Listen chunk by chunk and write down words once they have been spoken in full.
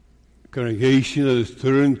Congregation, let us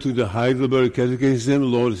turn to the Heidelberg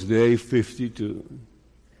Catechism, Lord's Day 52.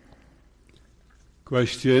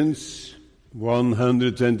 Questions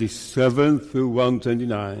 127 through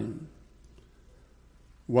 129.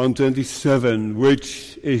 127,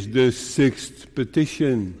 which is the sixth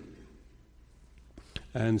petition?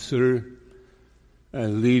 Answer,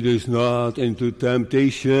 and lead us not into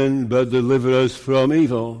temptation, but deliver us from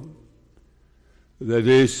evil. That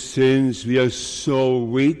is, since we are so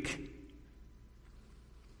weak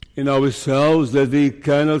in ourselves that we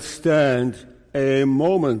cannot stand a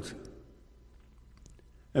moment.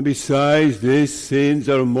 And besides this, since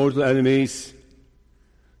our mortal enemies,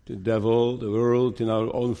 the devil, the world, and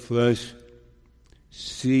our own flesh,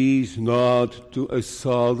 cease not to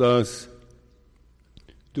assault us,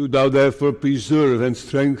 do thou therefore preserve and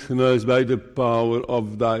strengthen us by the power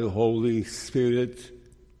of thy Holy Spirit,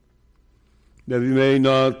 that we may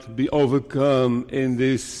not be overcome in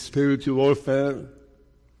this spiritual warfare,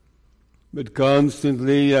 but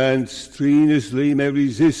constantly and strenuously may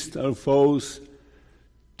resist our foes,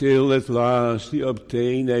 till at last we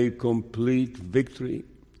obtain a complete victory.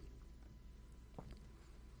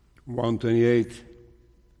 128.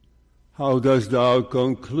 How dost thou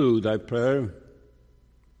conclude thy prayer?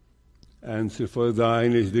 Answer, for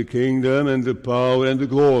thine is the kingdom and the power and the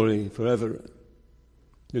glory forever.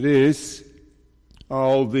 It is,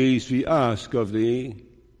 all these we ask of thee,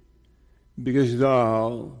 because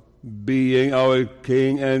thou, being our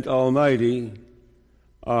King and Almighty,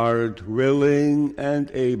 art willing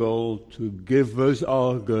and able to give us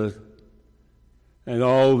all good. And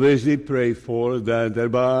all this we pray for, that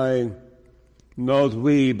thereby, not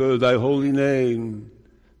we, but thy holy name,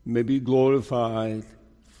 may be glorified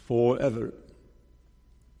forever.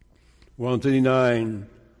 129.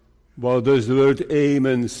 What does the word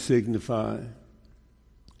Amen signify?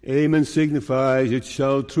 Amen signifies, it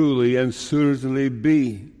shall truly and certainly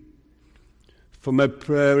be. For my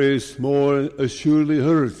prayer is more assuredly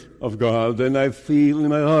heard of God than I feel in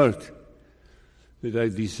my heart, that I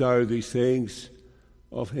desire these things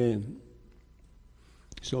of Him.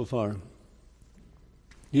 So far,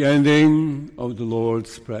 the ending of the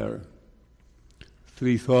Lord's Prayer.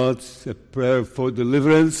 3 thoughts: a prayer for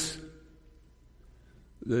deliverance.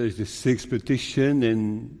 There is the sixth petition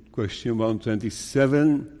in question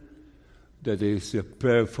 127. That is a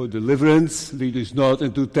prayer for deliverance. Lead us not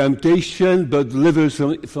into temptation, but deliver us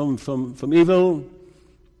from evil.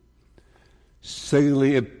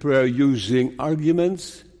 Secondly, a prayer using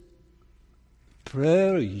arguments.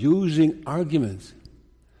 Prayer using arguments.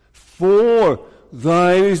 For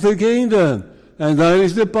thine is the kingdom, and thine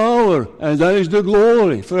is the power, and thine is the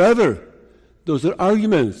glory forever. Those are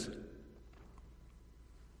arguments.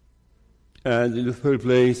 And in the third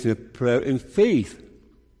place, a prayer in faith.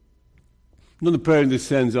 Not a prayer in the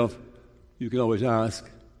sense of, you can always ask,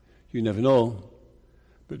 you never know.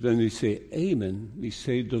 But when we say Amen, we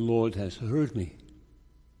say the Lord has heard me.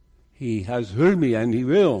 He has heard me, and He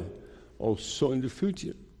will, also in the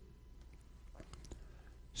future.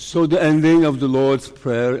 So the ending of the Lord's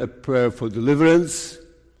Prayer, a prayer for deliverance,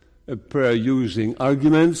 a prayer using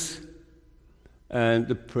arguments,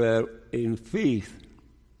 and a prayer in faith.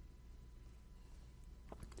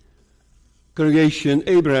 Congregation,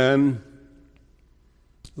 Abraham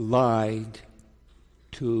lied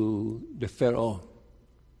to the Pharaoh.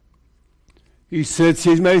 He said,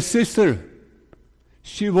 she's my sister.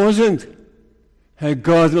 She wasn't. And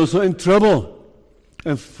God was also in trouble.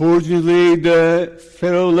 Unfortunately, the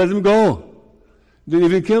Pharaoh let him go. Didn't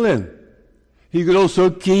even kill him. He could also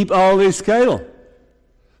keep all his cattle.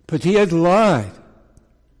 But he had lied.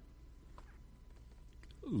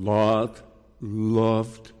 Lot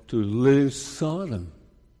loved to live in Sodom.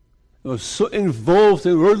 He was so involved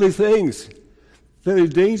in worldly things. Very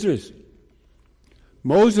dangerous.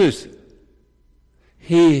 Moses,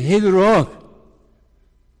 he hit a rock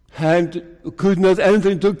and could not enter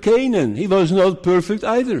into Canaan. He was not perfect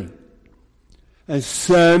either. And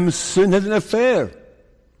Samson had an affair.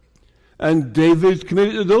 And David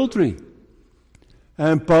committed adultery.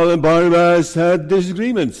 And Paul and Barnabas had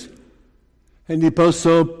disagreements. And the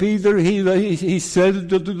Apostle Peter, he said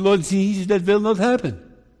to the Lord Jesus, that will not happen.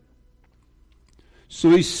 So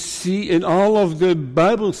we see in all of the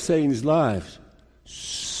Bible saints' lives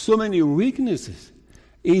so many weaknesses,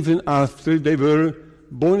 even after they were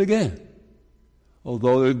born again.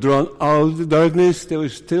 Although they were drawn out of the darkness, there were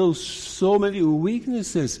still so many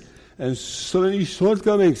weaknesses and so many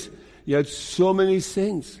shortcomings, yet so many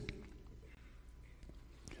sins.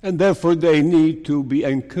 And therefore they need to be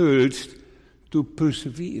encouraged to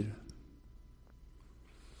persevere.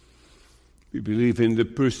 We believe in the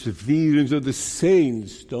perseverance of the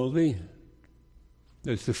saints, don't we?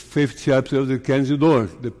 That's the 5th chapter of the Canticle of the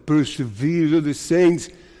Lord. The perseverance of the saints,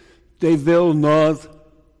 they will not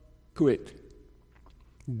quit.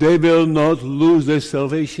 They will not lose their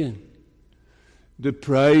salvation. The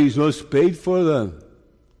price was paid for them.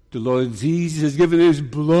 The Lord Jesus has given His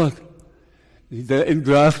blood. They're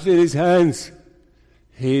engrafted in His hands.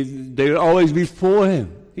 They're always before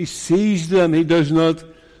Him. He sees them. He does not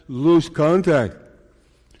lose contact.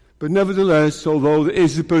 But nevertheless, although there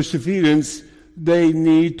is a perseverance, they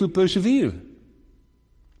need to persevere.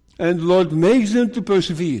 And the Lord makes them to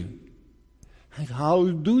persevere. And how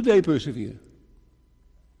do they persevere?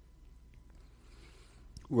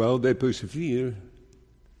 Well, they persevere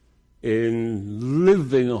in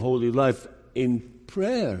living a holy life in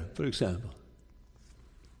prayer, for example.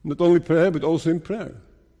 Not only prayer, but also in prayer.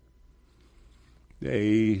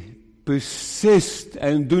 They persist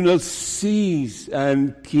and do not cease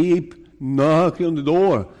and keep knocking on the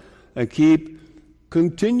door and keep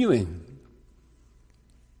continuing.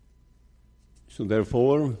 So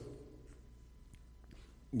therefore,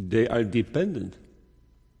 they are dependent.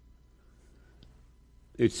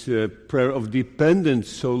 It's a prayer of dependence.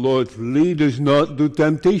 So Lord, lead us not to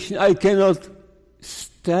temptation. I cannot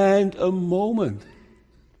stand a moment.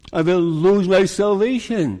 I will lose my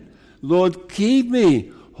salvation. Lord, keep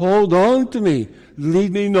me. Hold on to me.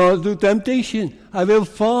 Lead me not to temptation. I will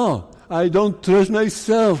fall. I don't trust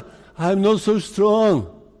myself. I'm not so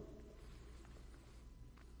strong.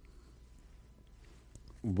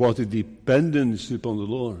 What a dependence upon the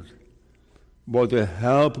Lord. What a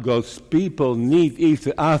help God's people need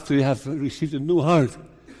even after you have received a new heart.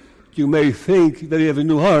 You may think that you have a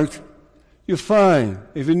new heart. You're fine.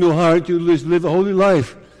 If you have a new heart, you just live a holy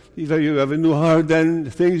life. If you have a new heart, then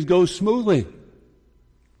things go smoothly.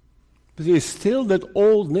 But there's still that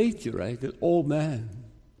old nature, right? That old man.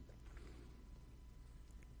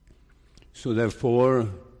 So therefore,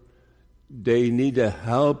 they need the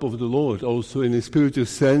help of the Lord. Also in a spiritual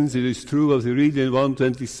sense, it is true as we read in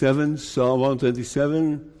 127, Psalm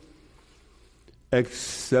 127,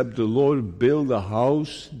 except the Lord build a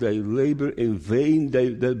house, they labor in vain, they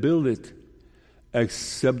build it.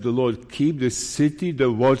 Except the Lord keep the city,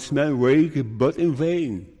 the watchman wake, but in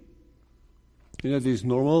vain. And that is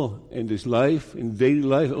normal in this life, in daily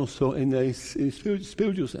life, also in a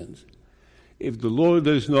spiritual sense. If the Lord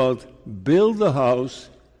does not build the house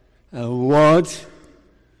and watch,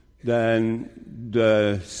 then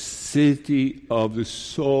the city of the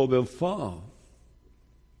soul will fall.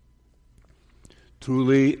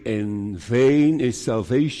 Truly in vain is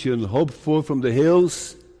salvation hoped for from the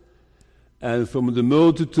hills and from the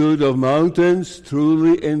multitude of mountains.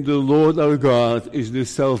 Truly in the Lord our God is the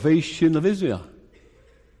salvation of Israel.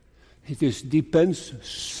 It depends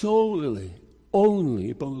solely,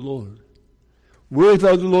 only upon the Lord.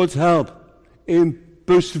 Without the Lord's help, in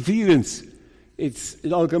perseverance,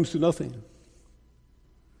 it all comes to nothing.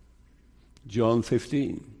 John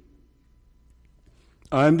 15.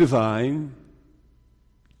 I am the vine,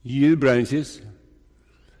 ye the branches.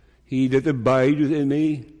 He that abideth in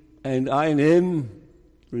me, and I in him.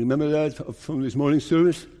 Remember that from this morning's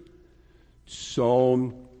service?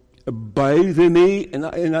 So, abideth in me, and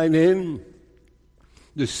I in him.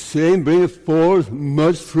 The same bringeth forth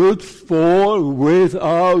much fruit, for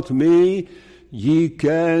without me ye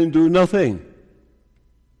can do nothing.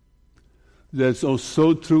 That's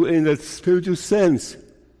also true in that spiritual sense.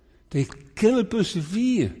 They cannot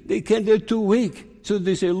persevere. They're too weak. So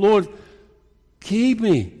they say, Lord, keep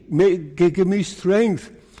me. Give me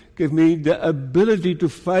strength. Give me the ability to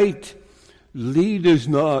fight. Lead us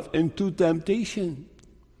not into temptation.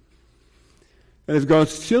 And if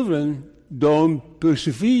God's children don't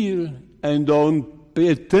persevere and don't pay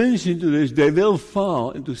attention to this, they will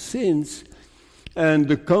fall into sins, and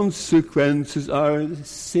the consequences are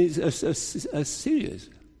serious.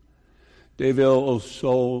 They will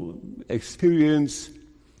also experience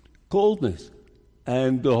coldness,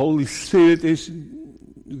 and the Holy Spirit is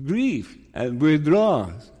grieved and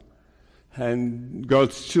withdraws. And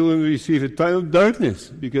God's children receive a time of darkness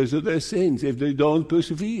because of their sins if they don't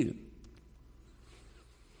persevere.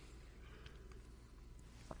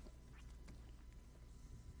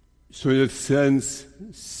 So in that sense,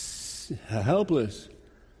 helpless.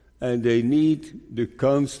 And they need the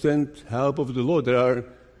constant help of the Lord. There are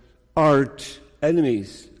arch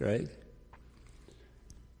enemies, right?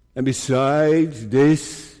 And besides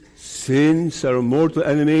this, sins are mortal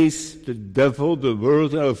enemies. The devil, the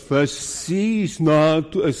world, and our flesh cease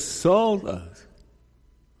not to assault us.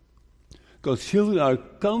 God's children are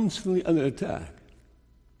constantly under attack,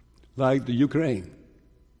 like the Ukraine.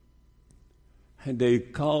 and they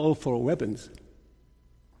call for weapons.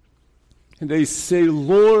 And they say,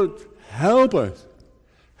 Lord, help us.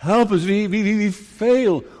 Help us. We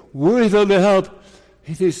fail. Where is all the help?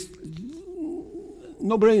 It is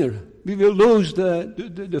no-brainer. We will lose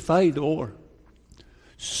the fight, the war.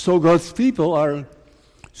 So God's people are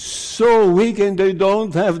so weak, and they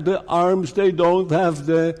don't have the arms, they don't have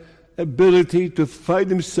the ability to fight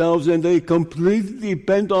themselves, and they completely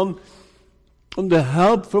depend on the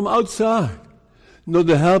help from outside. Not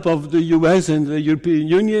the help of the US and the European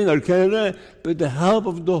Union or Canada, but the help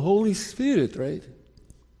of the Holy Spirit, right?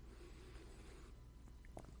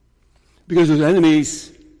 Because those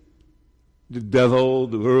enemies, the devil,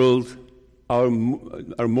 the world, are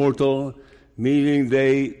mortal, meaning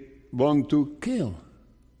they want to kill.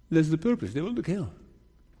 That's the purpose. They want to kill.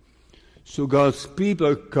 So God's people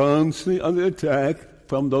are constantly under attack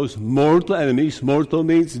from those mortal enemies. Mortal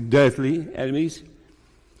means deadly enemies.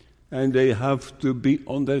 And they have to be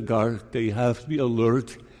on their guard. They have to be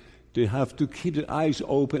alert. They have to keep their eyes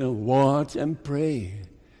open and watch and pray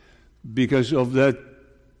because of the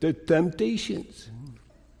temptations.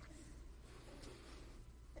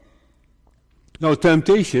 Now,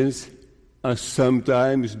 temptations are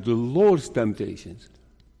sometimes the Lord's temptations.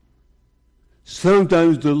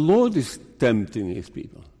 Sometimes the Lord is tempting his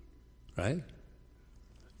people, right?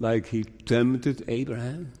 Like he tempted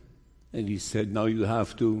Abraham, and he said, now you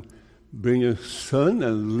have to bring your son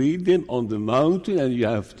and lead him on the mountain, and you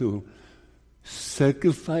have to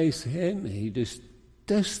sacrifice him. He just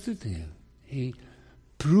tested him. He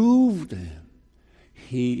proved him.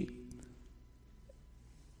 He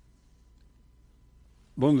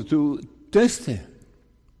wanted to test him.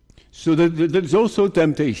 So there's also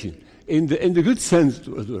temptation, in the good sense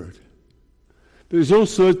of the word. There's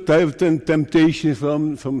also a type of temptation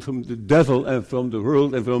from the devil and from the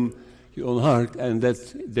world and from your own heart, and that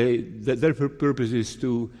their purpose is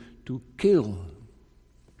to kill.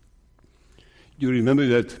 You remember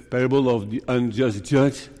that parable of the unjust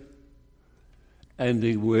judge,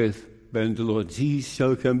 ending with, when the Lord Jesus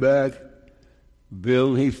shall come back,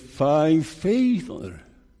 will he find faith on earth?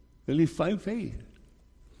 Will he find faith?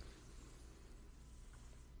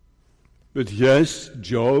 But yes,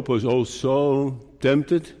 Job was also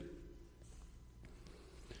tempted.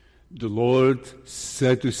 The Lord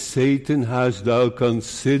said to Satan, hast thou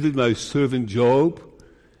considered my servant Job?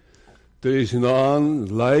 There is none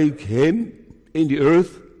like him in the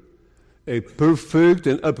earth, a perfect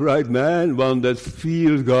and upright man, one that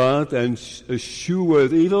fears God and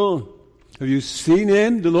escheweth evil. Have you seen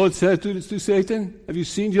him? The Lord said to Satan. Have you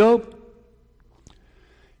seen Job?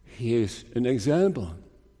 He is an example.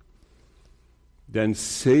 Then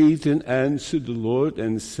Satan answered the Lord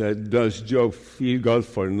and said, does Job fear God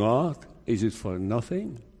for naught? Is it for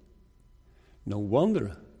nothing? No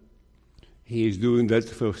wonder. He is doing that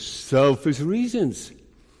for selfish reasons.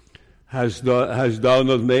 Hast thou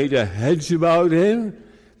not made a hedge about him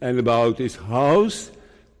and about his house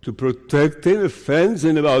to protect him, a fence,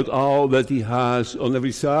 and about all that he has on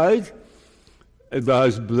every side? And thou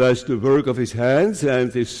hast blessed the work of his hands,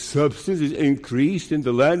 and his substance is increased in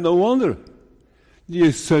the land. No wonder. He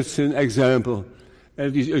is such an example,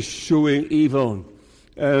 and he is eschewing evil,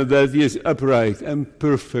 and that he is upright and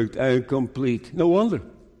perfect and complete. No wonder.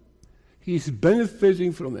 He is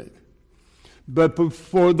benefiting from it. But put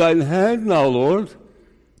forth thine hand now, Lord.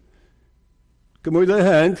 Come with thy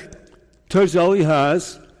hand, touch all he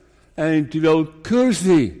has, and he will curse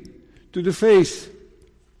thee to the face,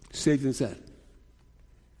 Satan said.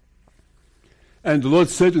 And the Lord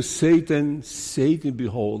said to Satan, Satan,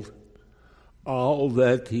 behold, all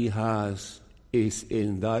that he has is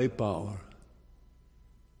in thy power.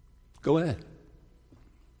 Go ahead.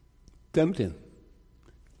 Tempt him.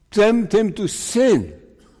 Tempt him to sin.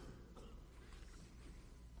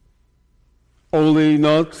 Only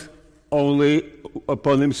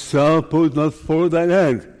upon himself put not forth thine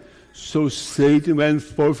hand. So Satan went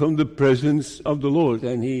forth from the presence of the Lord,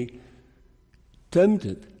 and he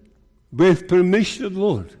tempted with permission of the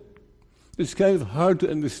Lord. It's kind of hard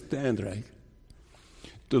to understand, right?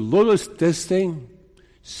 The Lord was testing.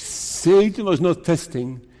 Satan was not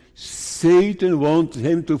testing. Satan wanted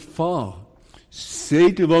him to fall.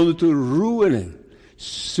 Satan wanted to ruin him.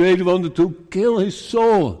 Satan wanted to kill his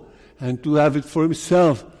soul and to have it for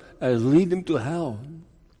himself and lead him to hell.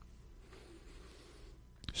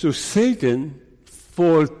 So Satan,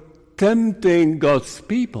 for tempting God's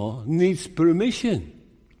people, needs permission.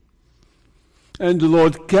 And the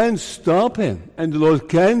Lord can stop him. And the Lord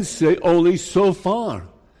can say only so far.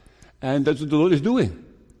 And that's what the Lord is doing.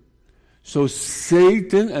 So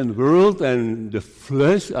Satan and world and the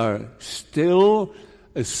flesh are still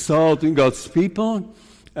assaulting God's people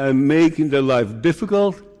and making their life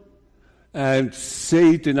difficult. And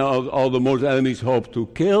Satan, all the mortal enemies, hope to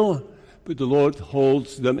kill, but the Lord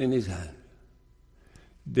holds them in his hand.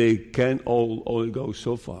 They can only go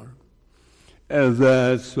so far. And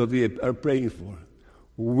that's what we are praying for.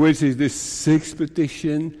 Which is the sixth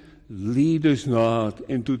petition, lead us not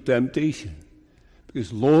into temptation.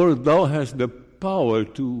 Because, Lord, thou hast the power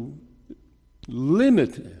to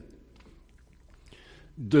limit,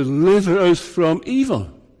 deliver us from evil.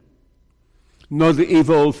 Not the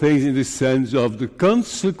evil things in the sense of the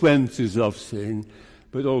consequences of sin,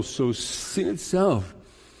 but also sin itself.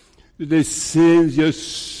 The sin is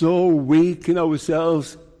just so weak in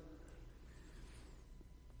ourselves.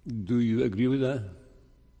 Do you agree with that?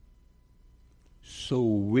 So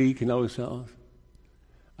weak in ourselves.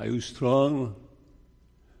 Are you strong?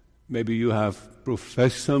 Maybe you have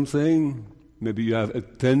professed something. Maybe you have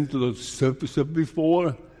attended to the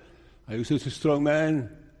before. Are you such a strong man,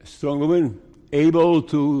 a strong woman, able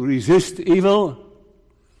to resist evil?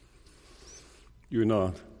 You're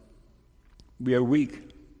not. We are weak.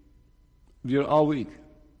 We are all weak.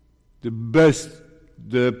 The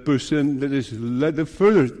person that is led the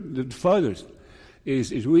farthest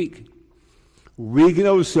is weak. Weak in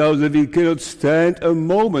ourselves that we cannot stand a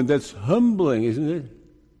moment. That's humbling, isn't it?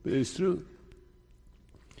 But it's true.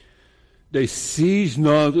 They cease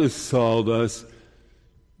not to assault us.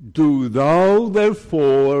 Do thou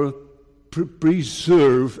therefore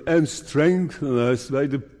preserve and strengthen us by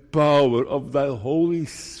the power of thy Holy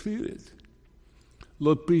Spirit.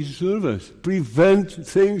 Lord, preserve us, prevent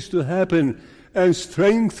things to happen, and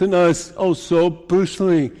strengthen us also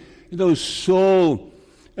personally, in our soul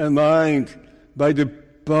and mind, by the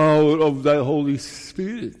power of thy Holy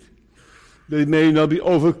Spirit. They may not be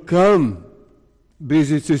overcome,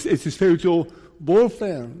 because it's a spiritual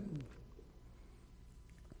warfare.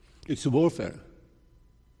 It's a warfare.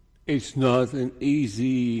 It's not an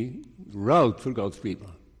easy route for God's people.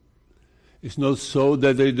 It's not so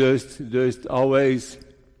that they just always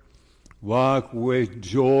walk with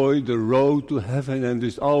joy the road to heaven and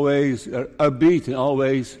just always are upbeat and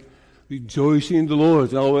always rejoicing in the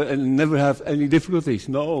Lord and never have any difficulties.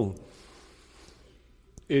 No.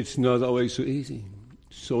 It's not always so easy.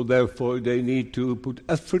 So therefore they need to put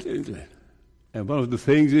effort into it. And one of the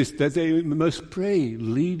things is that they must pray,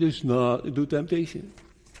 lead us not into temptation.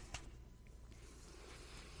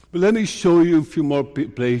 But let me show you a few more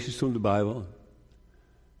places from the Bible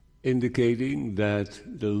indicating that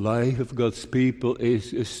the life of God's people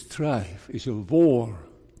is a strife, is a war,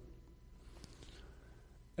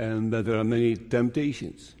 and that there are many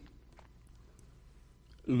temptations.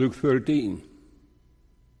 Luke 13.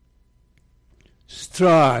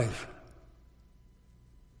 Strive.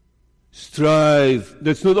 Strive.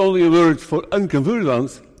 That's not only a word for unconverted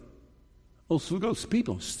ones, also for God's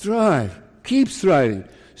people. Strive. Keep striving.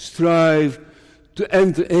 Strive to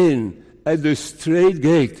enter in at the straight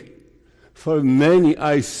gate. For many,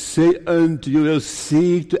 I say unto you, will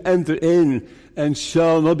seek to enter in and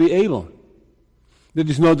shall not be able. That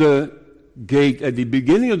is not the gate at the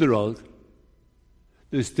beginning of the road.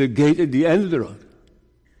 It's the gate at the end of the road.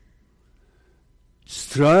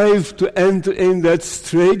 Strive to enter in that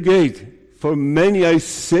straight gate. For many, I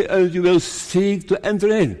say unto you, will seek to enter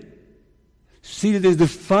in. See, that is the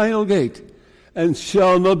final gate. And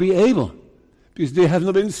shall not be able, because they have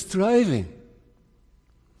not been striving.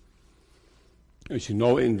 As you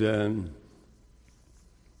know, in the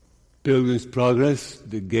Pilgrim's Progress,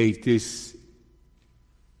 the gate is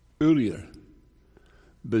earlier.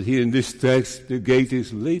 But here in this text, the gate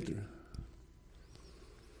is later.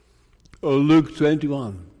 Or Luke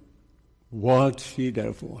 21. Watch ye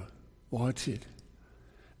therefore. Watch it.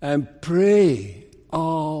 And pray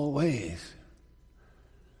always,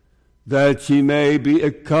 that ye may be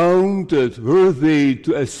accounted worthy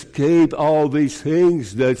to escape all these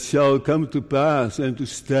things that shall come to pass and to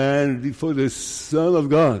stand before the Son of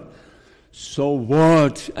God. So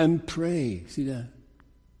watch and pray. See that?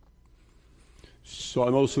 So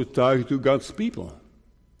I'm also talking to God's people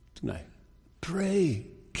tonight. Pray.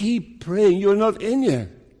 Keep praying. You're not in yet.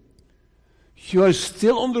 You are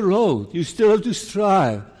still on the road. You still have to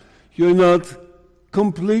strive. You're not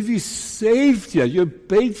completely saved yet. You're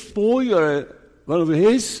paid for. You're one of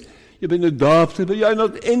His. You've been adopted, but you're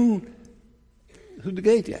not in to the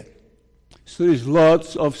gate yet. So there's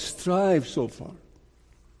lots of strife so far.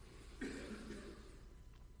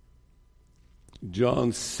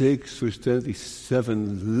 John 6, verse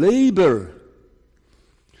 27.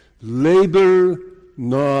 Labor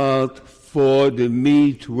not for the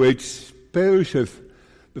meat which perisheth,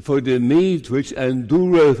 but for the meat which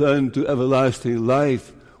endureth unto everlasting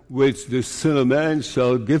life, which the Son of Man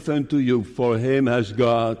shall give unto you, for him has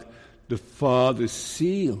God the Father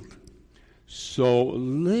sealed. So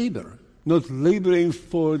labor, not laboring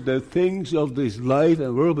for the things of this life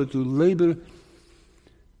and world, but to labor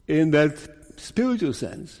in that spiritual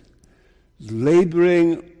sense.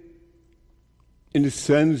 Laboring in the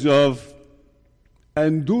sense of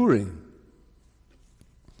enduring.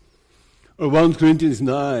 Or 1 Corinthians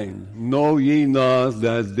 9, know ye not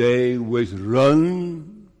that they which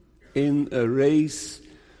run in a race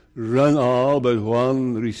run all, but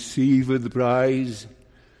one receiveth the prize?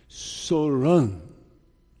 So run,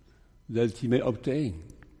 that ye may obtain.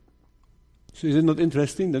 So is it not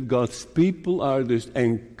interesting that God's people are just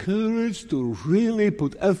encouraged to really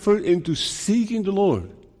put effort into seeking the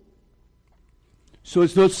Lord? So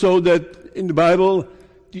it's not so that in the Bible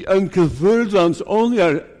the unconverted ones only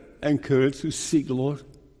are encouraged to seek the Lord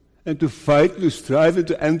and to fight, to strive, and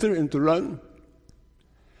to enter and to run.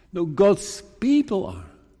 No, God's people are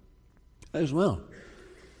as well.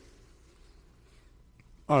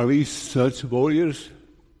 Are we such warriors?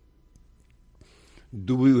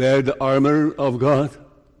 Do we wear the armor of God?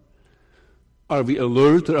 Are we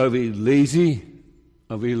alert or are we lazy?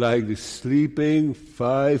 Are we like the sleeping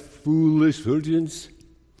 5 foolish virgins?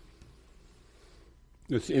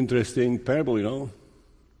 That's an interesting parable, you know.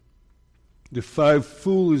 The 5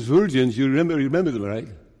 foolish virgins, you remember them, right?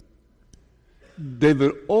 They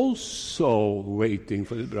were also waiting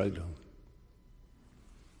for the bridegroom.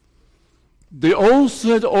 They also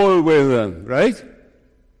had oil with them, right?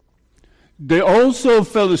 They also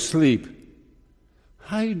fell asleep.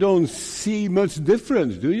 I don't see much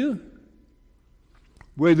difference, do you?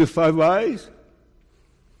 With the 5 wise?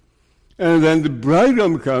 And then the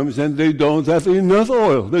bridegroom comes and they don't have enough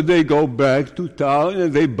oil. Then they go back to town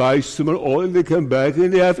and they buy some more oil and they come back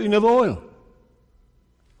and they have enough oil.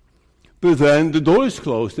 But then the door is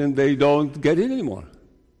closed and they don't get in anymore.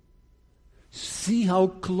 See how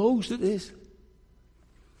close it is?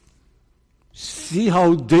 See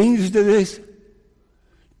how dangerous it is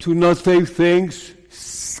to not take things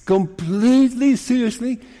completely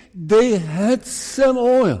seriously? They had some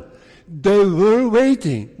oil. They were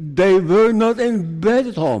waiting. They were not in bed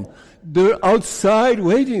at home. They're outside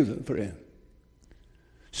waiting for him.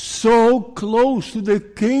 So close to the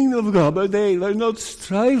kingdom of God, but they were not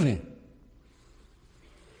striving.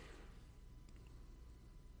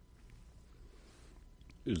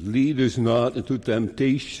 Lead us not into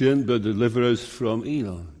temptation, but deliver us from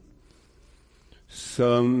evil.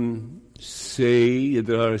 Some say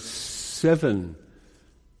there are 7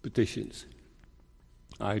 petitions.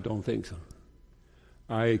 I don't think so.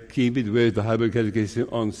 I keep it with the Heidelberg Catechism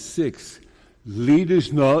on 6. Lead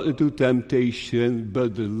us not into temptation,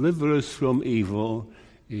 but deliver us from evil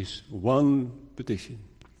is 1 petition.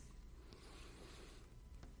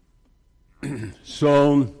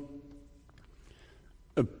 So,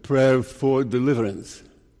 a prayer for deliverance.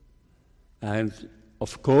 And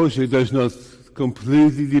of course, it does not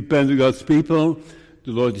completely depend on God's people.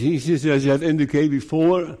 The Lord Jesus, as I have indicated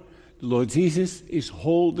before, the Lord Jesus is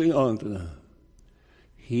holding on to them.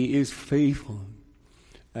 He is faithful,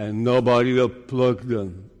 and nobody will pluck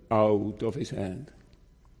them out of his hand.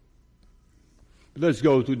 Let's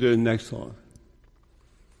go to the next one.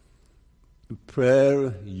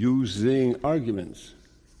 Prayer using arguments.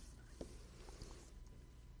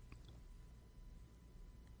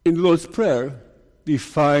 In the Lord's Prayer, we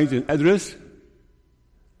find an address,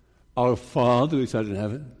 Our Father which art in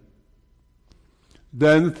heaven.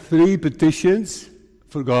 Then 3 petitions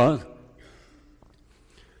for God.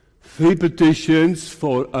 3 petitions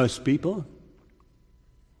for us people.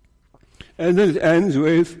 And then it ends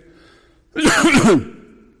with,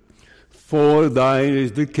 For thine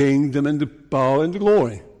is the kingdom and the power and the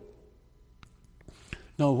glory.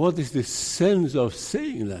 Now, what is the sense of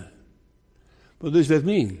saying that? What does that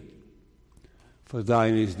mean? For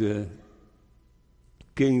thine is the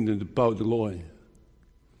kingdom, the power, the glory.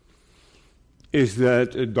 Is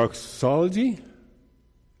that a doxology?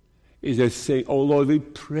 Is that saying, oh Lord, we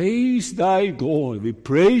praise thy glory, we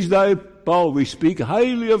praise thy power, we speak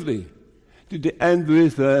highly of thee? Did they end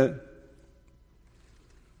with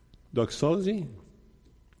doxology?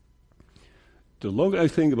 The longer I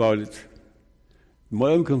think about it, the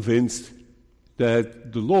more I'm convinced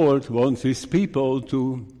that the Lord wants his people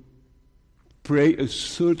to pray a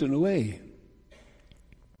certain way.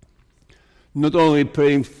 Not only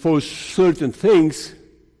praying for certain things,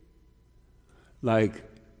 like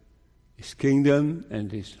his kingdom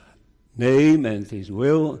and his name and his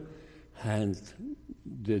will and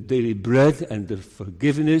the daily bread and the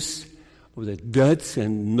forgiveness of of the debts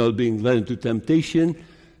and not being led into temptation.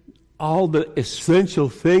 All the essential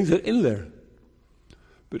things are in there.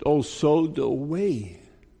 But also the way,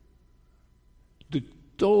 the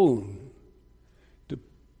tone, the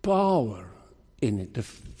power in it, the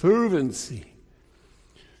fervency.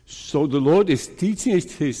 So the Lord is teaching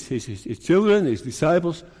his children, his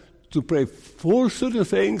disciples, to pray for certain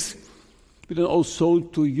things, but then also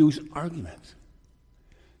to use arguments,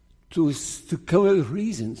 to come up with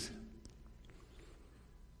reasons.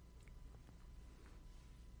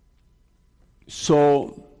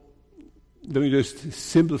 So, let me just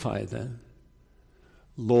simplify it then.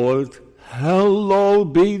 Lord,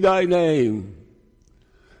 hallowed be thy name,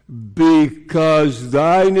 because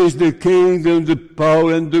thine is the kingdom, the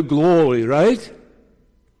power, and the glory, right?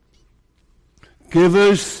 Give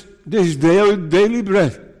us this day our daily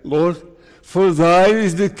bread, Lord, for thine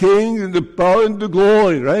is the kingdom, the power, and the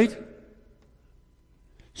glory, right?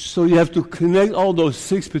 So you have to connect all those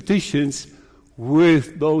 6 petitions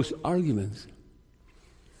with those arguments.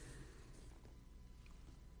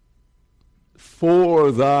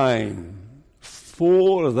 For thine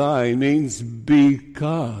means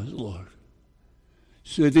because, Lord.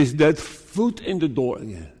 So it is that foot in the door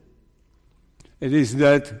again. It is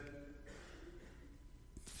that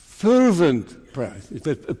fervent prayer. It's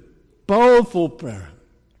that powerful prayer.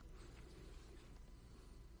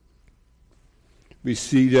 We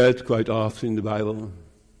see that quite often in the Bible.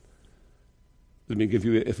 Let me give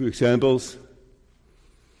you a few examples.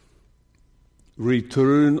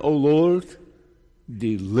 Return, O Lord.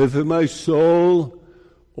 Deliver my soul,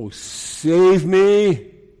 O save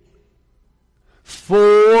me,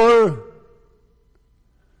 for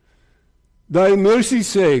thy mercy's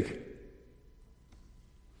sake.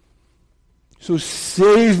 So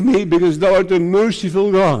save me because thou art a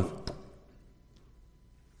merciful God.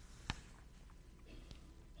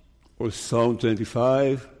 Or Psalm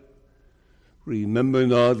 25, remember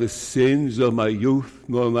not the sins of my youth,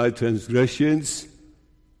 nor my transgressions.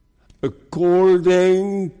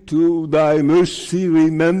 According to thy mercy,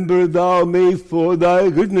 remember thou me for thy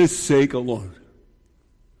goodness' sake, O Lord.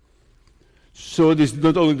 So it is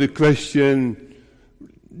not only the question,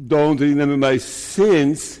 don't remember my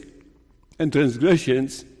sins and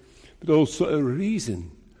transgressions, but also a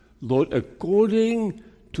reason. Lord, according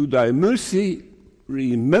to thy mercy,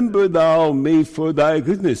 remember thou me for thy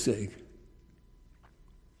goodness' sake.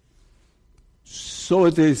 So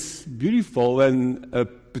it is beautiful when a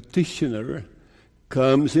petitioner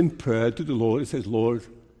comes in prayer to the Lord and says, Lord,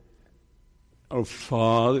 our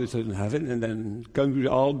Father is in heaven, and then comes with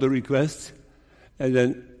all the requests, and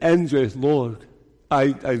then ends with, Lord,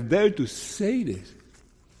 I dare to say this.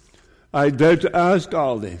 I dare to ask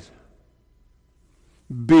all this,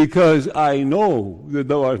 because I know that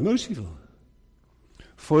thou art merciful.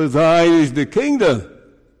 For thine is the kingdom,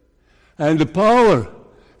 and the power,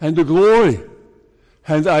 and the glory.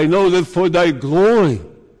 And I know that for thy glory,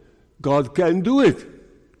 God can do it.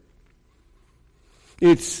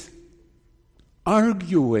 It's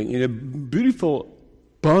arguing in a beautiful,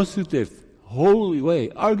 positive, holy way,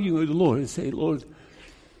 arguing with the Lord and say, Lord,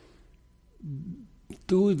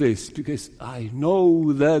 do this because I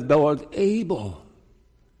know that thou art able,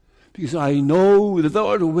 because I know that thou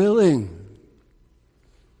art willing.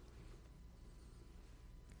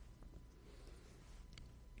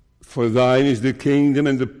 For thine is the kingdom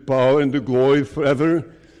and the power and the glory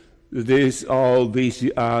forever. This all these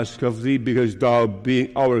we ask of thee, because thou,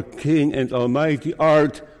 being our King and Almighty,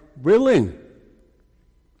 art willing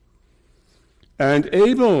and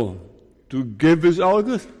able to give us all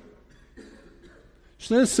good.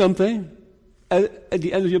 So that's something at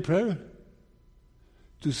the end of your prayer.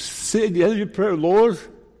 To say at the end of your prayer, Lord,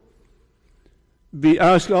 we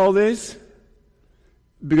ask all this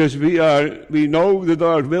because we know that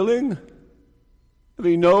thou art willing,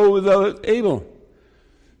 we know that thou art able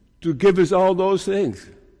to give us all those things.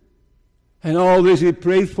 And all this we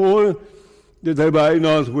pray for, that thereby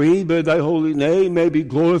not we, but thy holy name may be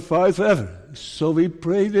glorified forever. So we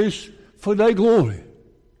pray this for thy glory.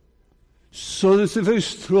 So that's a very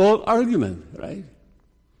strong argument, right?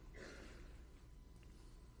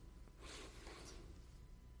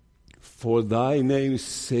 For thy name's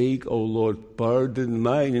sake, O Lord, pardon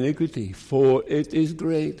mine iniquity, for it is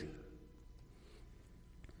great.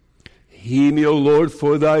 Hear me, O Lord,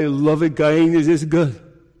 for thy loving kindness is good.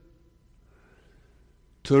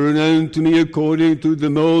 Turn unto me according to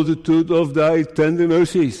the multitude of thy tender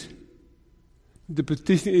mercies. The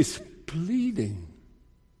petition is pleading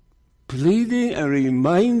and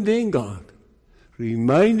reminding God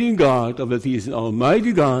of that he is an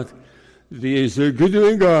almighty God, that he is a good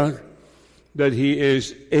doing God, that he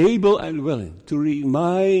is able and willing to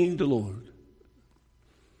remind the Lord.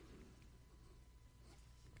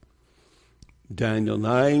 Daniel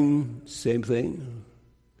 9, same thing.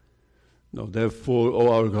 Now therefore, O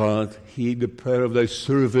our God, heed the prayer of thy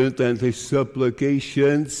servant and his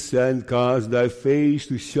supplications, and cause thy face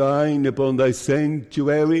to shine upon thy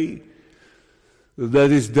sanctuary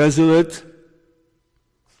that is desolate,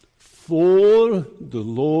 for the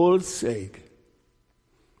Lord's sake.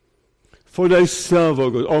 For thyself, O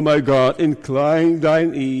God, O my God, incline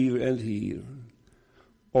thine ear and hear.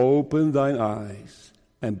 Open thine eyes,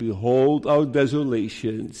 and behold our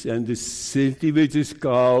desolations, and the city which is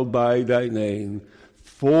called by thy name.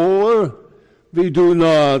 For we do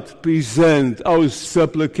not present our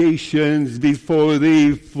supplications before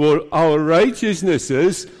thee for our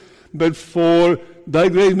righteousnesses, but for thy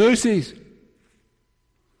great mercies.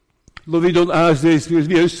 Lord, we don't ask this because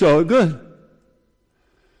we are so good,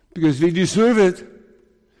 because we deserve it.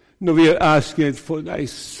 No, we are asking it for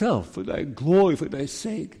thyself, for thy glory, for thy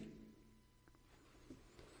sake.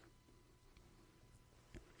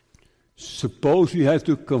 Suppose we have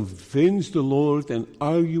to convince the Lord and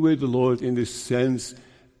argue with the Lord in the sense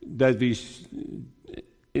that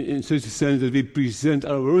in such a sense that we present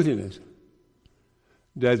our worthiness.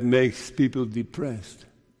 That makes people depressed.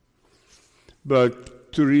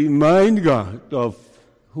 But to remind God of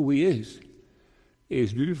who he is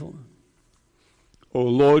beautiful. O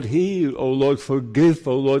Lord, hear. O Lord, forgive.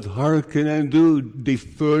 O Lord, hearken and do.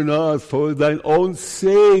 Defer not for thine own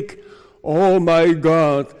sake, O my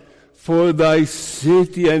God. For thy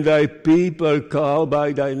city and thy people are called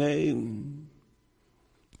by thy name.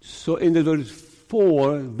 So in the verse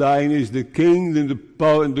 4, thine is the kingdom, the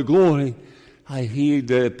power, and the glory. I hear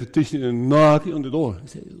the petitioner knocking on the door. I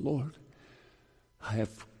say, Lord, I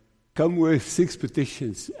have come with 6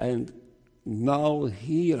 petitions, and now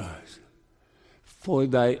hear us. For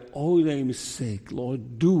thy own name's sake,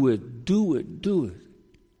 Lord, do it, do it, do it.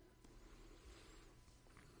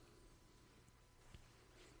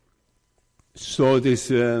 So this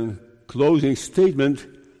closing statement,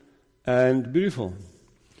 and beautiful.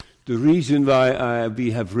 The reason why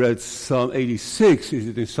we have read Psalm 86 is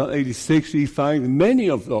that in Psalm 86 we find many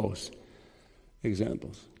of those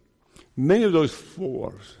examples, many of those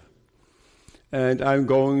fours. And I'm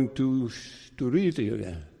going to read it to you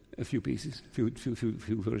again, a few pieces, few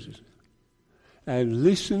verses. And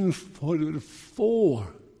listen for the 4.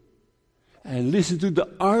 And listen to the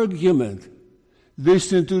argument.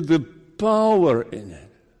 Listen to the power in it.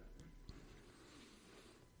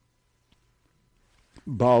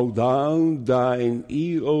 Bow down thine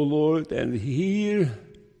ear, O Lord, and hear,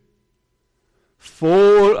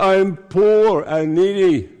 for I am poor and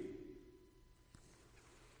needy.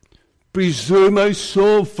 Preserve my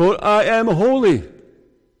soul, for I am holy.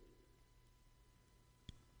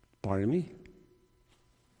 Pardon me?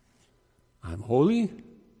 I'm holy?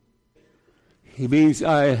 He means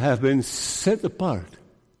I have been set apart.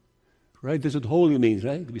 Right? That's what holy means,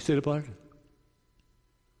 right? To be set apart.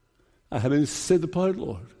 I have been set apart,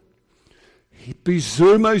 Lord.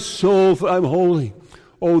 Preserve my soul, for I am holy.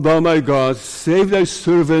 O thou my God, save thy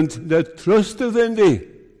servant that trusteth in thee.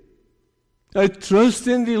 I trust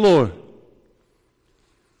in thee, Lord.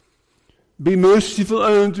 Be merciful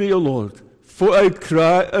unto me, O Lord, for I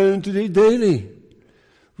cry unto thee daily.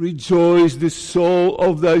 Rejoice the soul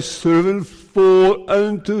of thy servant, for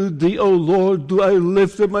unto thee, O Lord, do I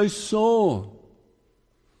lift up my soul.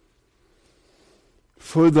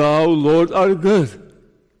 For thou, Lord, art good,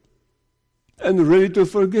 and ready to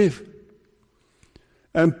forgive,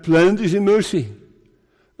 and plenteous in mercy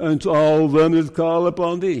unto all them that call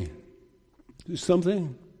upon thee. Do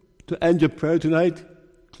something to end your prayer tonight,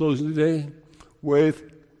 closing the day,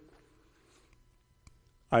 with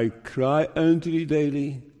I cry unto thee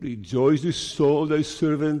daily, rejoice the soul of thy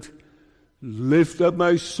servant, lift up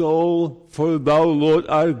my soul, for thou, Lord,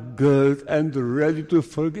 art good and ready to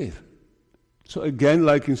forgive. So again,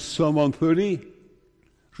 like in Psalm 130,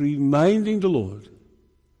 reminding the Lord,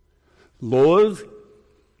 Lord,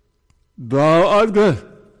 thou art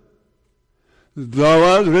good,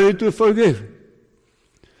 thou art ready to forgive,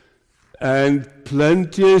 and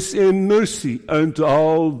plenteous in mercy unto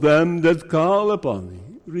all them that call upon thee.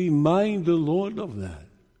 Remind the Lord of that,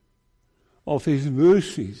 of his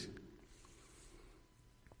mercies.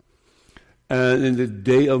 And in the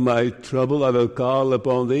day of my trouble I will call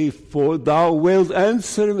upon thee, for thou wilt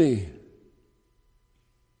answer me.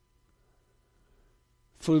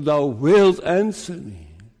 For thou wilt answer me.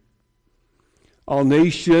 All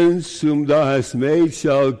nations whom thou hast made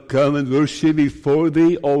shall come and worship before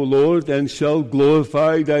thee, O Lord, and shall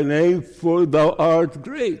glorify thy name, for thou art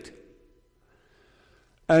great.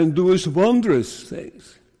 and doest wondrous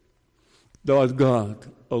things. Thou art God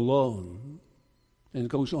alone. And it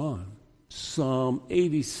goes on. Psalm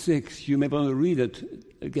 86, you may want to read it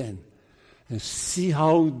again. And see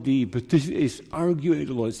how the petition is arguing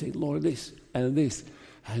the Lord, saying, Lord, this,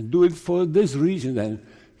 and do it for this reason, and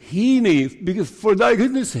heal me because for thy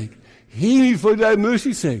goodness sake, heal me for thy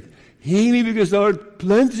mercy's sake, heal me because thou art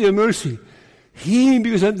plenty of mercy, heal me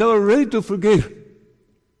because thou art ready to forgive.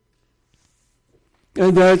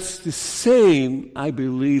 And that's the same, I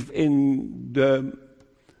believe, in the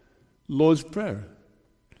Lord's Prayer.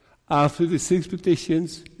 After the 6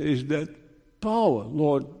 petitions, there is that power.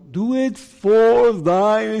 Lord, do it, for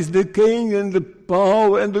thine is the kingdom and the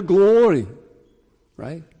power and the glory.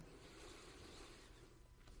 Right?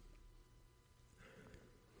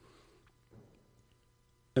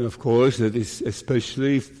 And of course, that is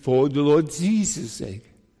especially for the Lord Jesus' sake.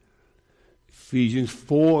 Ephesians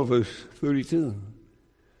 4, verse 32.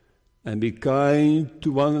 And be kind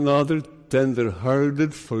to one another,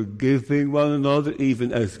 tender-hearted, forgiving one another,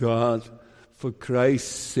 even as God, for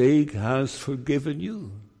Christ's sake, has forgiven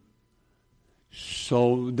you.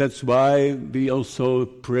 So that's why we also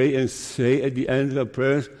pray and say at the end of our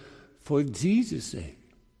prayers, for Jesus' sake.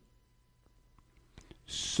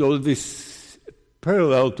 So this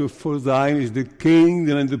parallel to for thine is the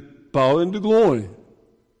kingdom and the power and the glory.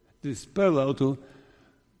 This parallel to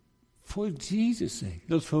for Jesus' sake,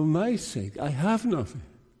 not for my sake. I have nothing.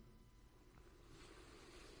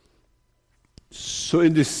 So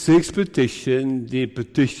in the 6th petition, the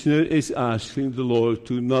petitioner is asking the Lord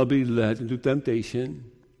to not be led into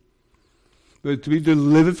temptation, but to be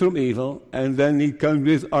delivered from evil, and then he comes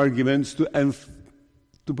with arguments to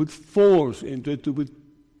put force into it, to put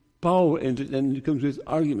power into it, and he comes with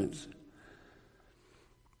arguments.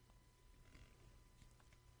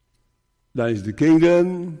 That is the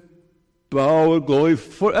kingdom, power, glory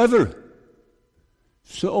forever.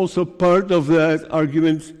 So also part of that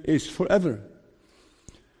argument is forever.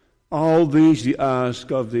 All these we ask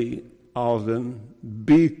of them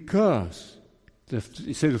because.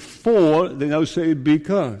 Instead of for, they now say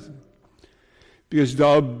because. Because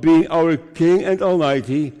thou being our King and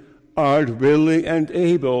Almighty art willing and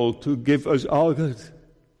able to give us all good.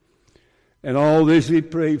 And all this we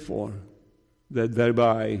pray for, that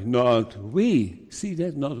thereby not we, see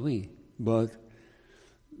that, not we, but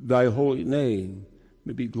thy holy name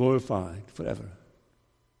may be glorified forever.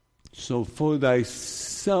 So for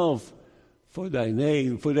thyself, for thy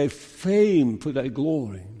name, for thy fame, for thy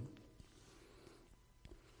glory,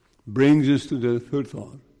 brings us to the third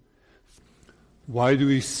thought. Why do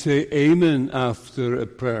we say amen after a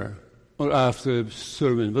prayer or after a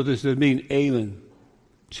sermon? What does that mean, amen?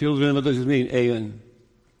 Children, what does it mean, amen?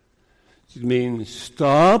 Does it mean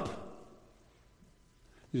stop?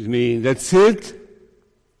 Does it mean that's it?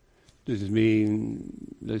 Does it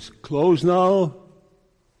mean let's close now?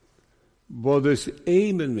 What does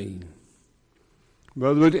amen mean?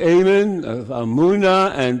 Well, the word amen,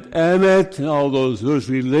 amuna and emet, and all those words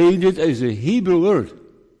related, is a Hebrew word.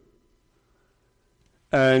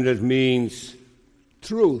 And it means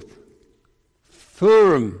truth,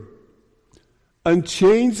 firm,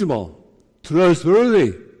 unchangeable,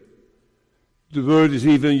 trustworthy. The word is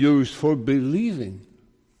even used for believing.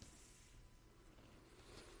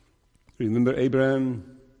 Remember Abraham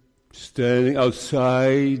standing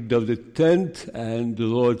outside of the tent, and the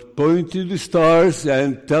Lord pointed to the stars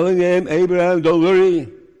and telling him, Abraham, don't worry,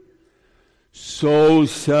 so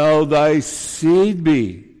shall thy seed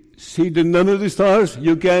be. See the number of the stars?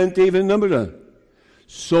 You can't even number them.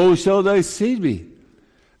 So shall thy seed be.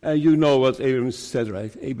 And you know what Abraham said,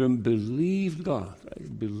 right? Abraham believed God,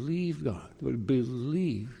 right? Believed God. The word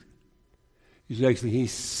believed is actually, he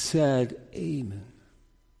said amen.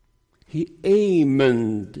 He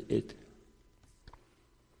amened it.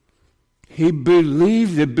 He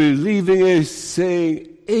believed it. Believing is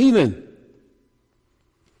saying amen.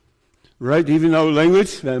 Right? Even in our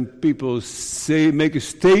language, when people say, make a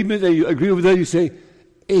statement and you agree with that, you say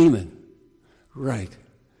amen. Right.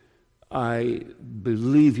 I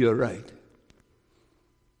believe you're right.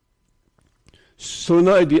 So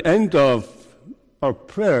now at the end of our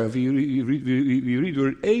prayer, we read the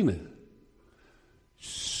word amen.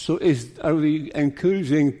 So are we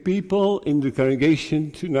encouraging people in the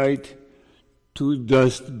congregation tonight to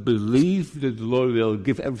just believe that the Lord will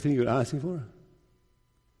give everything you're asking for?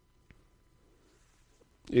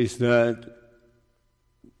 Is that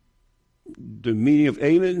the meaning of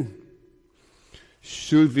amen?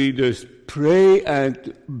 Should we just pray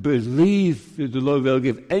and believe that the Lord will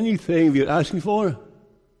give anything we're asking for?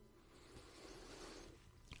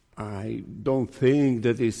 I don't think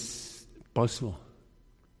that is possible.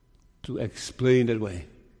 to explain that way.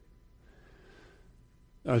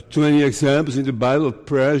 There are too many examples in the Bible of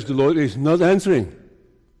prayers the Lord is not answering.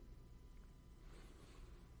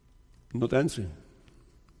 Not answering.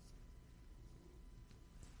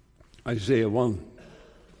 Isaiah 1.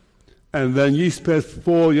 And when ye spread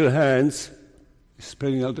forth your hands,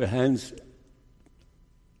 spreading out the hands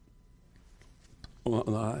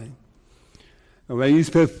on high. And when ye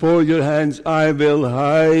spread forth your hands, I will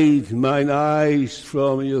hide mine eyes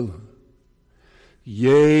from you.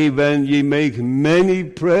 Yea, when ye make many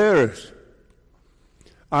prayers,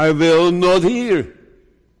 I will not hear.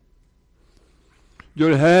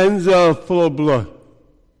 Your hands are full of blood.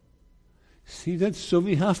 See that? So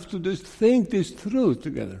we have to just think this through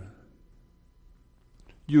together.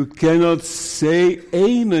 You cannot say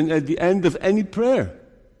amen at the end of any prayer.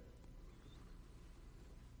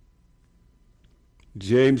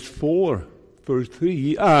 James 4, verse 3,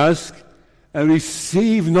 ye ask and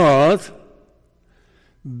receive not,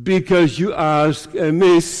 because you ask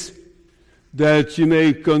amiss, that you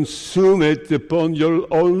may consume it upon your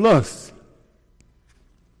own lust.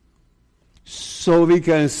 So we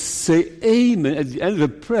can say amen at the end of a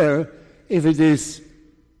prayer if it is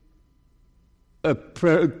a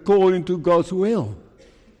prayer according to God's will.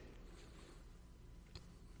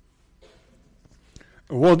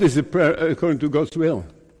 What is a prayer according to God's will?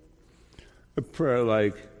 A prayer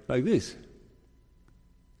like this.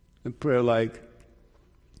 A prayer like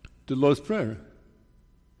the Lord's Prayer,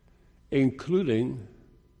 including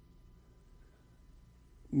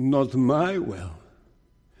not my will,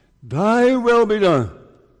 thy will be done.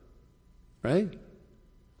 Right?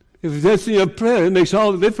 If that's in your prayer, it makes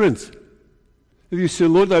all the difference. If you say,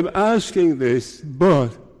 Lord, I'm asking this, but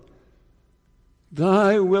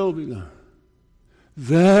thy will be done.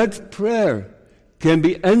 That prayer can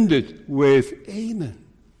be ended with amen.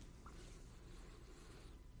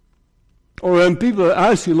 Or when people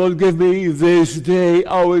ask you, Lord, give me this day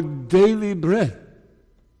our daily bread.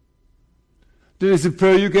 There is a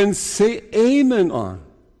prayer you can say amen on.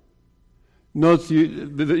 Not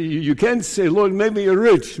you can't say, Lord, make me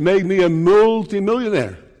rich, make me a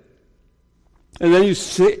multimillionaire. And then you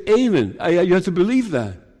say amen. You have to believe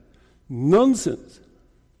that. Nonsense.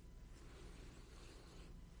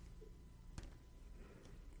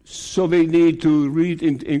 So we need to read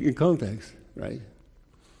in context, right?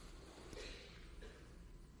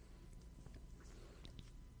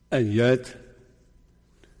 And yet,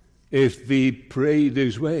 if we pray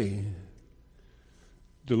this way,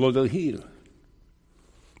 the Lord will heal.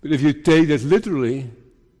 But if you take that literally,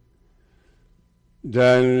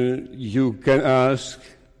 then you can ask,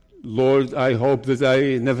 Lord, I hope that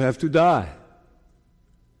I never have to die,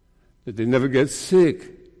 that I never get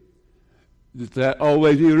sick, that I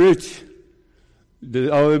always be rich,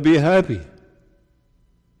 that I always be happy.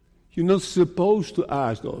 You're not supposed to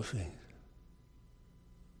ask those things.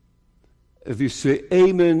 If you say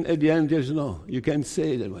amen at the end, there's no. You can't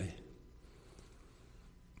say it that way.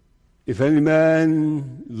 If any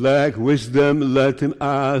man lack wisdom, let him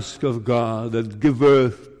ask of God, that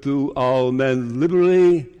giveth to all men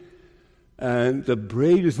liberally, and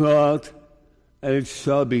upbraideth not, and it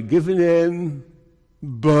shall be given him.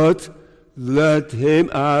 But let him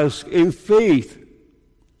ask in faith,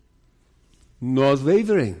 not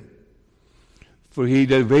wavering. For he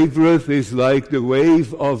that wavereth is like the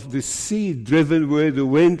wave of the sea, driven with the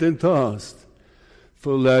wind and tossed.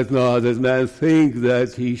 For let not that man think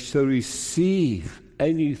that he shall receive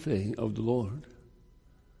anything of the Lord.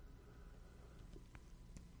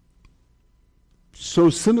 So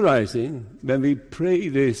summarizing, when we pray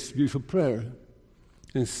this beautiful prayer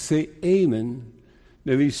and say amen,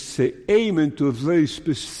 then we say amen to a very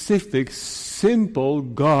specific, simple,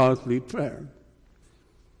 godly prayer.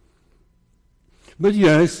 But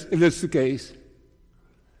yes, if that's the case,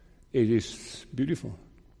 it is beautiful.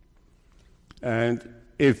 And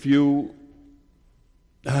if you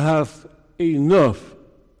have enough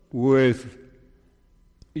with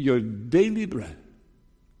your daily bread,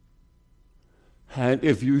 and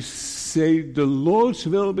if you say the Lord's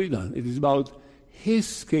will be done, it is about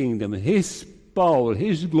His kingdom, His power,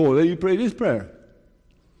 His glory, and you pray this prayer,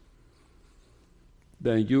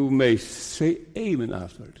 then you may say amen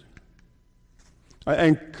afterwards. I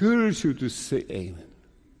encourage you to say amen.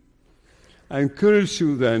 I encourage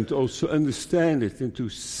you then to also understand it and to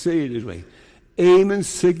say it this way. Amen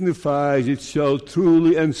signifies it shall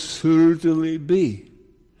truly and certainly be.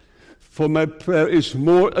 For my prayer is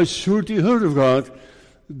more a surety heard of God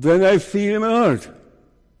than I feel in my heart.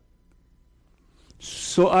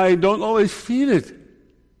 So I don't always feel it.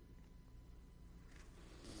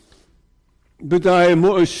 But I am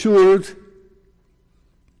more assured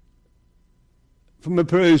For my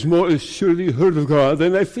prayer is more assuredly heard of God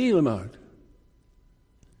than I feel in my heart.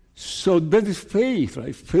 So that is faith,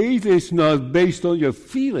 right? Faith is not based on your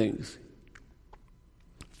feelings.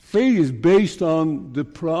 Faith is based on the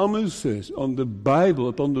promises, on the Bible,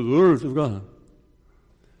 upon the Word of God.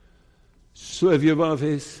 So if you're one of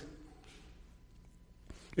His,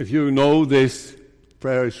 if you know this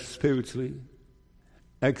prayer spiritually,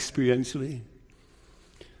 experientially,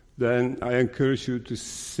 then I encourage you to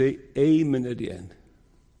say Amen at the end.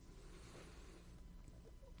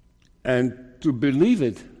 And to believe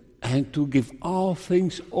it, and to give all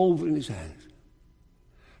things over in His hands.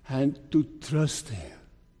 And to trust Him.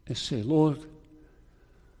 And say, Lord,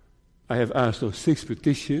 I have asked those 6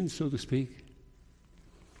 petitions, so to speak.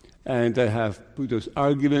 And I have put those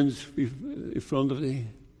arguments in front of Thee.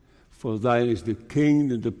 For Thine is the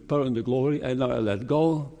kingdom, the power, and the glory. And now I let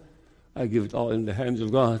go. I give it all in the hands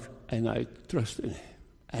of God. And I trust in Him.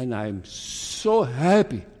 And I'm so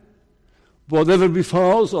happy. Whatever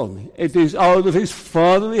befalls on me, it is out of His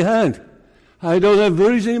fatherly hand. I don't have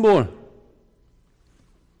worries anymore.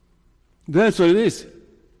 That's what it is.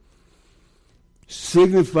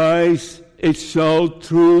 Signifies it shall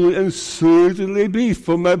truly and certainly be,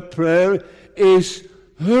 for my prayer is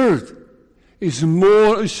heard, is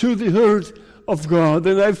more assuredly heard of God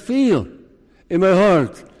than I feel in my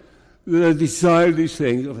heart, that I desire these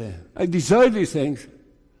things of Him. I desire these things,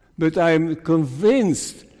 but I am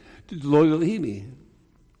convinced that the Lord will hear me.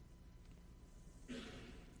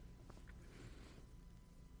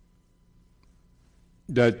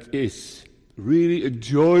 That is really a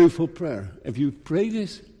joyful prayer. If you pray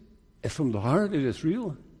this from the heart, it is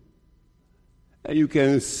real. And you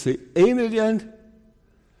can say amen at the end.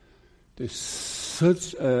 There's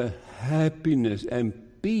such a happiness and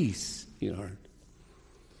peace in your heart.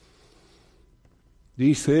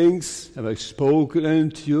 These things have I spoken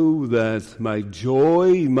unto you, that my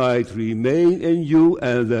joy might remain in you,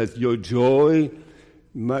 and that your joy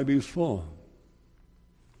might be full.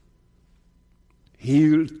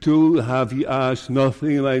 Here too have ye asked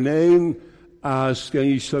nothing in my name. Ask and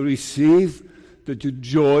ye shall receive, that your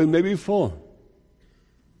joy may be full.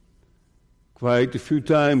 Quite a few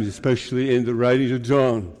times, especially in the writings of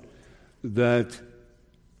John, that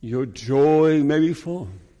your joy may be full.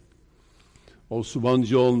 Also 1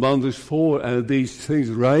 John 1 verse 4, and these things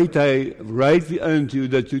write I thee unto you,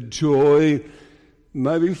 that your joy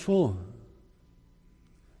may be full.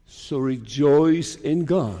 So rejoice in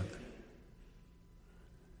God.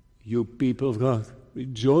 You people of God,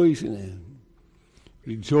 rejoice in Him.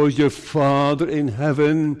 Rejoice, your Father in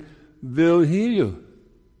heaven will hear you.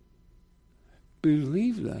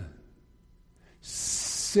 Believe that.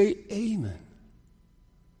 Say amen.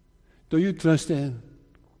 Do you trust Him?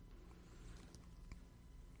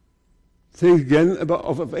 Think again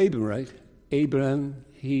of Abraham, right? Abraham,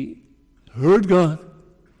 he heard God.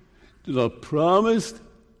 The Lord promised,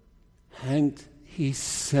 and he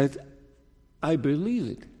said, I believe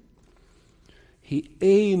it. He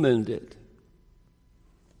amened it.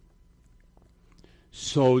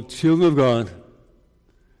 So, children of God,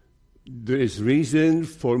 there is reason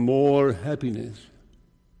for more happiness.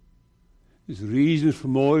 There's reason for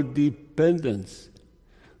more dependence,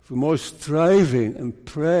 for more striving and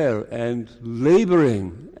prayer and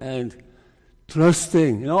laboring and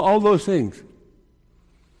trusting, all those things.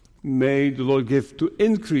 May the Lord give to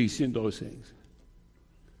increase in those things.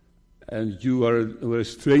 And you are a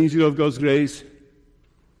stranger of God's grace.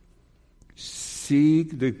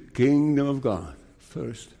 Seek the kingdom of God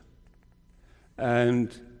first,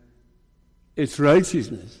 and its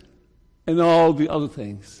righteousness, and all the other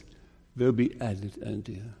things will be added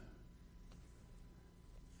unto you.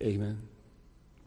 Amen.